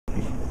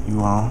You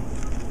on?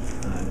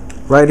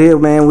 Right here,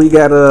 man, we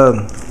got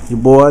your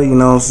boy, you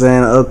know what I'm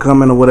saying,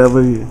 upcoming or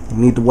whatever. You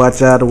need to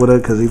watch out or whatever,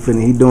 because he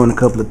doing a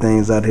couple of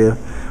things out here.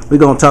 We're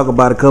going to talk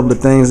about a couple of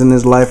things in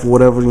his life or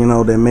whatever, you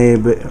know, that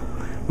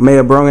may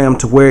have brought him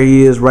to where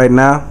he is right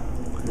now.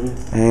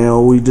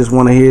 And we just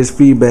want to hear his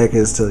feedback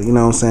as to, you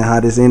know what I'm saying, how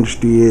this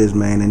industry is,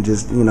 man, and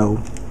just, you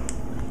know,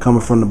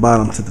 coming from the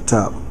bottom to the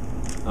top.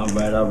 All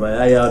right.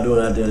 How y'all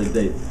doing out there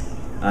today?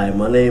 All right,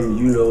 my name,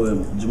 you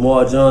know,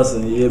 Jamal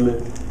Johnson. You hear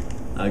me?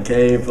 I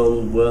came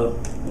from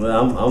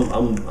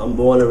I'm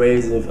born and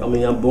raised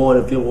I'm born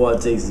in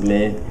Fieldwater, Texas,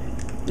 man. You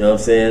know what I'm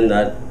saying?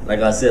 Like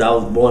I said, I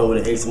was born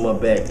with an ache in my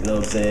back. You know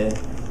what I'm saying?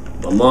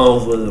 My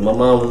mom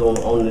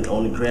was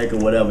on the crack or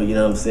whatever. You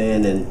know what I'm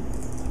saying? And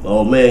my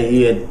old man,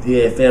 he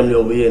had family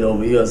over here and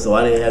over here, so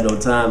I didn't have no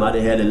time. I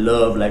didn't have the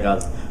love like I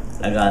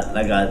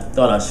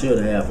thought I should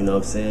have. You know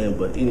what I'm saying?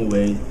 But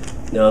anyway, you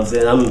know what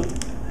I'm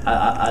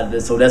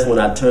saying? So that's when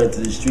I turned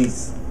to the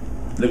streets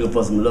looking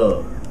for some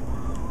love.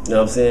 You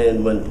know what I'm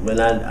saying? When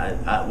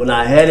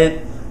I had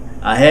it,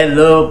 I had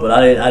love, but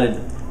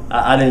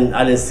I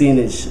haven't seen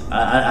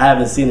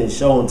it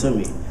shown to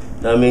me. You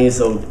know what I mean?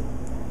 So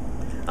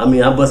I'm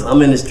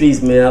in the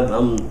streets, man.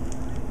 I'm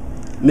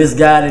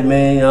misguided,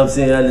 man. You know what I'm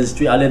saying?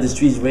 I let the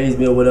streets raise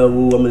me or whatever.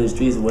 I'm in the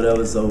streets or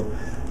whatever. So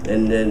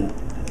and then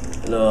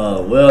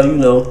well, you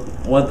know,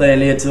 one thing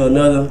led to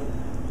another.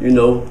 You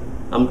know,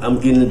 I'm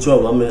getting in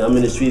trouble. I'm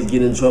in the streets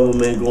getting in trouble,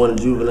 man. Going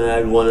to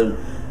juvenile,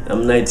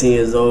 I'm 19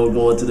 years old,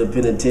 going to the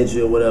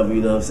penitentiary or whatever,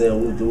 you know what I'm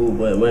saying, whoop de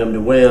whoop, wham de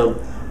wham,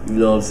 you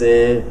know what I'm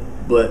saying.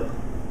 But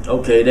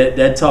okay,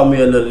 that taught me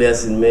a little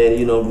lesson, man,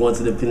 you know, going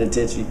to the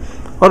penitentiary.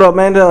 Hold up,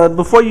 man,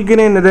 before you get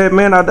into that,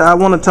 man, I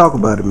want to talk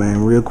about it,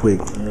 man, real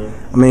quick.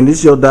 I mean, this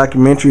is your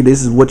documentary,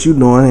 this is what you're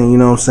doing, and you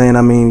know what I'm saying,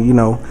 I mean, you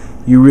know,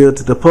 you real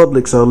to the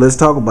public, so let's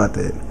talk about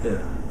that. Yeah.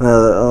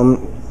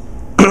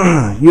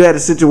 You had a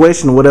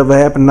situation or whatever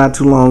happened not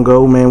too long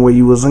ago, man, where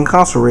you was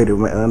incarcerated.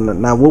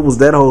 Now, what was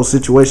that whole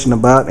situation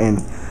about?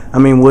 And I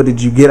mean, what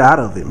did you get out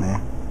of it,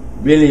 man?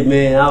 Really,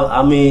 man,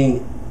 I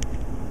mean,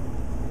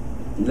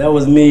 that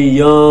was me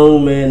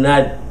young, man,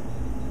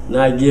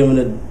 not giving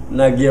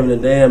a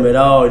damn at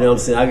all. You know what I'm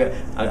saying?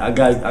 I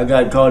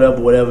got caught up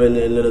or whatever in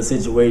a little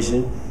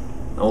situation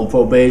on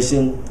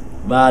probation,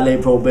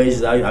 violate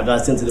probation. I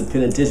got sent to the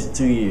penitentiary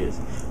 2 years.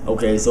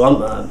 Okay, so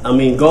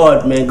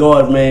God,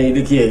 man,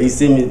 look here, he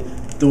sent me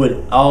through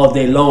it all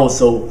day long.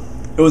 So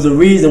it was a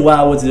reason why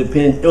I went to the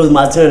it was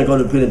my turn to go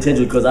to the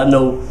penitentiary, because I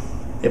know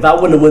if I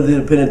wouldn't have went to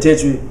the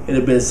penitentiary, it'd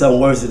have been something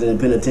worse than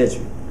the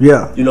penitentiary.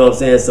 Yeah. You know what I'm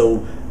saying?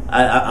 So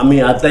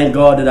I thank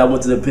God that I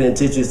went to the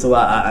penitentiary, so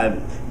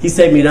he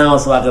set me down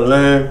so I could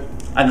learn.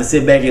 I could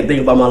sit back and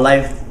think about my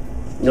life.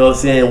 You know what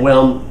I'm saying?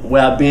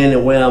 Where I've been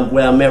and where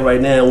I'm at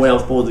right now and where I'm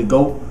supposed to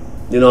go.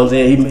 You know what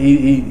I'm saying?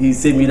 He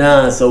set me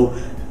down. So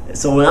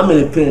when I'm in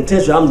the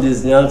penitentiary, I'm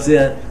just, you know what I'm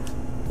saying,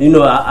 you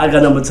know, I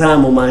got number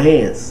time on my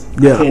hands.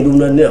 Yeah. I can't do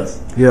nothing else.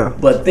 Yeah.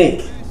 But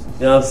think. You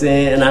know what I'm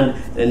saying?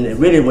 And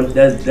really,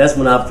 that's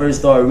when I first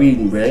started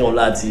reading, bro. I ain't gonna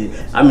lie to you.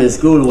 I'm in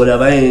school or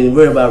whatever. I ain't even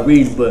worried about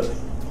reading, but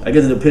I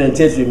get to the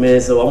penitentiary, man,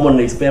 so I wanted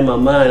to expand my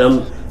mind.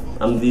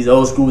 I'm these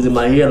old schools in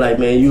my head, like,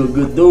 man, you a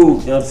good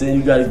dude. You know what I'm saying?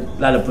 You got a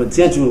lot of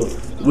potential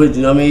with,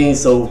 you know what I mean?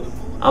 So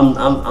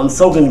I'm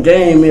soaking the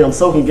game, man.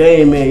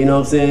 You know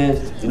what I'm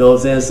saying? You know what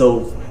I'm saying?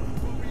 So.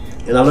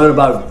 And I learned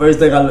about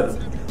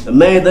the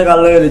main thing I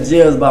learned in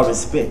jail is about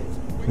respect.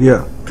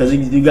 Yeah. Because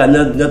you got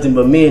nothing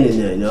but men in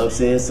there, you know what I'm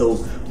saying?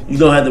 So you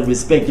don't have to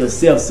respect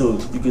yourself so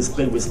you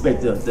can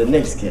respect the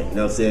next cat, you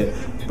know what I'm saying?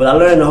 But I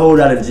learned a whole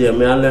lot in jail,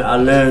 man. I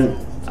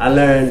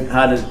learned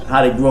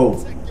how to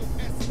grow.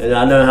 And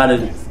I learned how to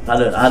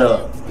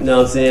you know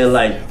what I'm saying,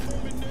 like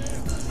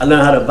I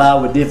learned how to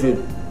vibe with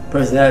different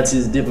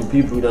personalities, different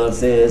people, you know what I'm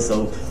saying?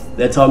 So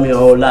that taught me a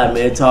whole lot,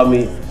 man. It taught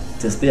me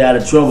to stay out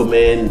of trouble,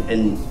 man,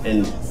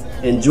 and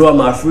enjoy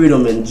my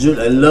freedom and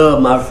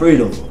love my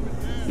freedom.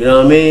 You know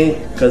what I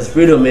mean? Because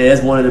freedom, man,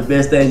 that's one of the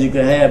best things you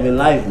can have in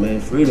life, man.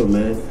 Freedom,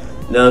 man.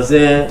 You know what I'm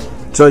saying?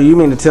 So you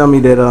mean to tell me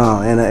that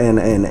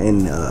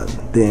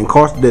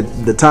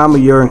the time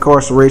of your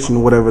incarceration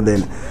or whatever,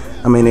 then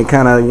I mean it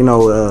kind of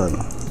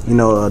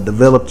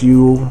developed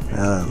you,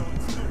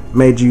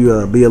 made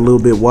you be a little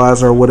bit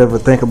wiser or whatever,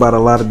 think about a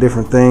lot of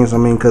different things. I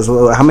mean, because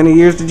how many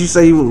years did you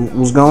say you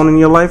was gone in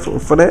your life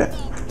for that?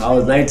 I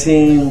was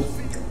 19.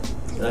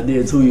 I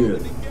did 2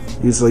 years.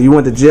 So you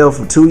went to jail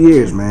for 2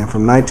 years, man,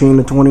 from 19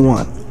 to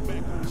 21,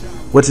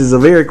 which is a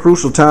very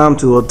crucial time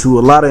to a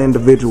lot of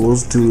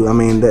individuals. I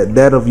mean,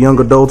 that of young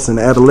adults and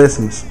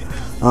adolescents.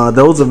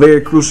 Those are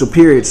very crucial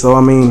periods. So I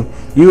mean,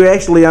 you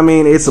actually, I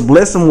mean, it's a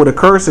blessing with a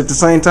curse at the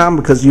same time,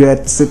 because you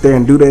had to sit there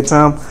and do that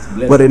time.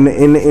 But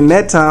in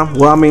that time,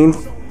 well, I mean,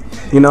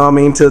 you know, I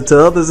mean, to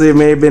others it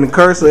may have been a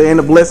curse and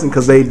a blessing,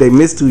 because they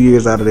missed 2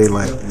 years out of their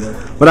life.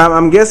 But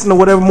I'm guessing or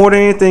whatever, more than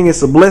anything,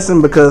 it's a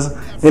blessing, because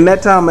in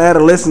that time of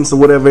adolescence or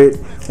whatever,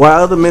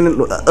 while other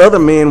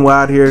men were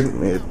out here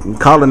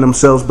calling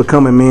themselves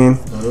becoming men,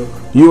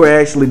 you were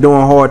actually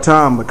doing hard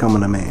time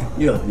becoming a man.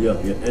 Yeah.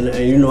 And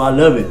you know, I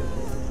love it.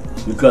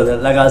 Because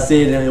like I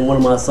said in one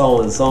of my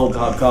songs, a song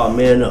called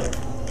Man Up.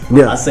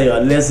 Yeah. I say a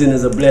lesson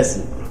is a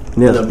blessing.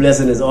 Yeah. And a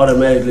blessing is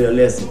automatically a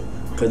lesson.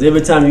 Because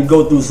every time you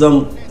go through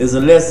something, it's a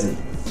lesson.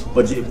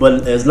 But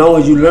as long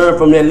as you learn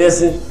from that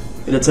lesson,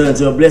 it'll turn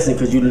into a blessing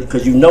because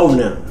you know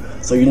now.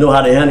 So you know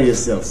how to handle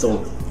yourself.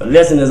 So a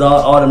lesson is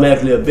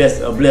automatically a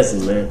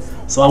blessing, man.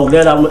 So I'm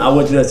glad I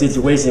went through that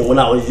situation when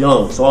I was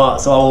young. So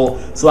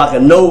I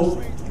can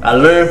know. I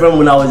learned from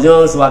when I was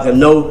young, so I can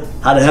know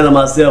how to handle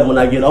myself when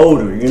I get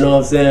older. You know what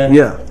I'm saying?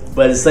 Yeah.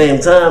 But at the same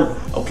time,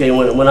 okay,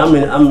 when I'm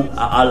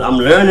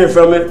learning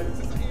from it.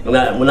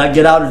 When I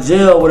get out of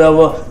jail, or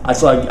whatever, I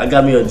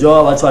got me a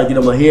job. I try to get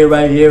on my head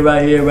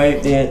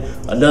right. Then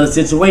another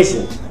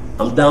situation,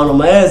 I'm down on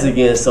my ass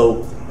again.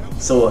 So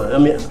I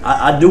mean,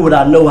 I do what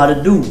I know how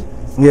to do.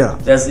 Yeah.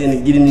 That's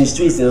get in these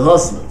streets and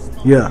hustle.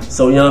 Yeah.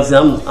 So you know what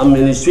I'm saying? I'm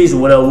in the streets or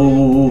whatever,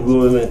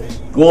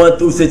 going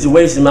through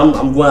situations.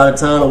 I'm going out of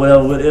town or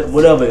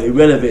whatever,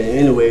 irrelevant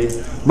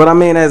anyways. But I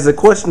mean, as a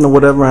question or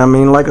whatever, I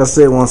mean, like I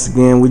said, once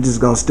again, we're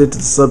just gonna stick to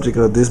the subject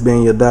of this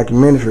being your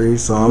documentary.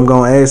 So I'm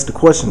gonna ask the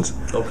questions.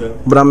 Okay.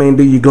 But I mean,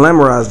 do you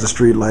glamorize the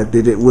street life?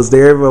 Was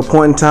there ever a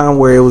point in time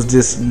where it was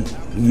just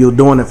you're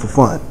doing it for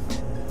fun?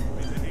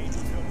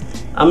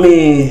 I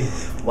mean,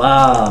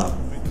 wow.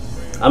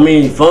 I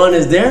mean, fun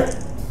is there.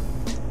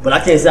 But I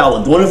can't say I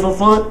was doing it for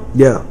fun.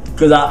 Yeah.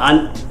 Because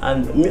I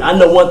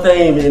know one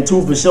thing and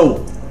two for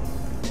sure.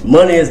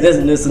 Money is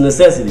a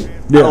necessity.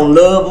 Yeah. I don't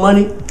love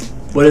money,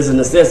 but it's a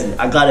necessity.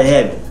 I gotta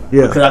have it.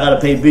 Yeah. Because I gotta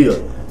pay bills.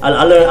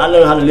 I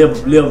learned how to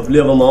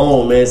live on my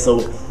own, man.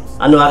 So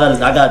I know I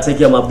gotta take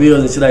care of my bills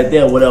and shit like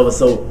that, whatever.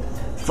 So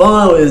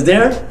fun is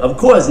there, of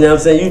course. You know what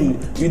I'm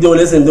saying? You doing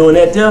this and doing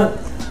that there,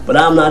 but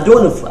I'm not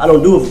doing it. I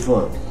don't do it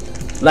for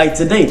fun. Like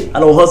today, I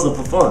don't hustle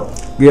for fun.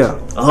 Yeah.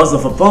 I hustle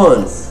for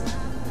funds.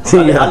 I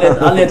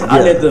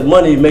let the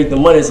money make the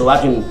money so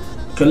I can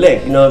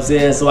collect, you know what I'm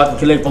saying? So I can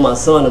collect for my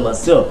son and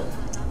myself.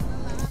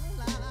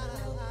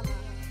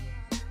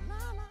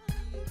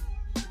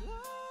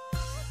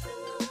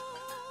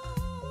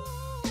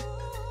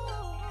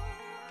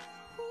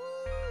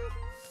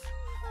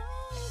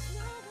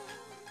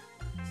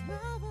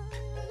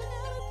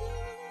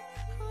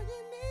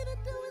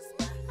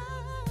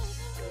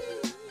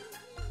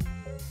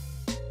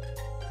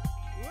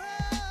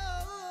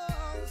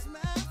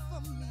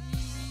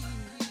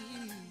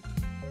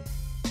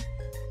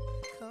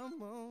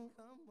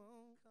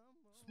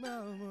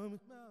 Smile,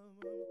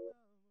 mommy.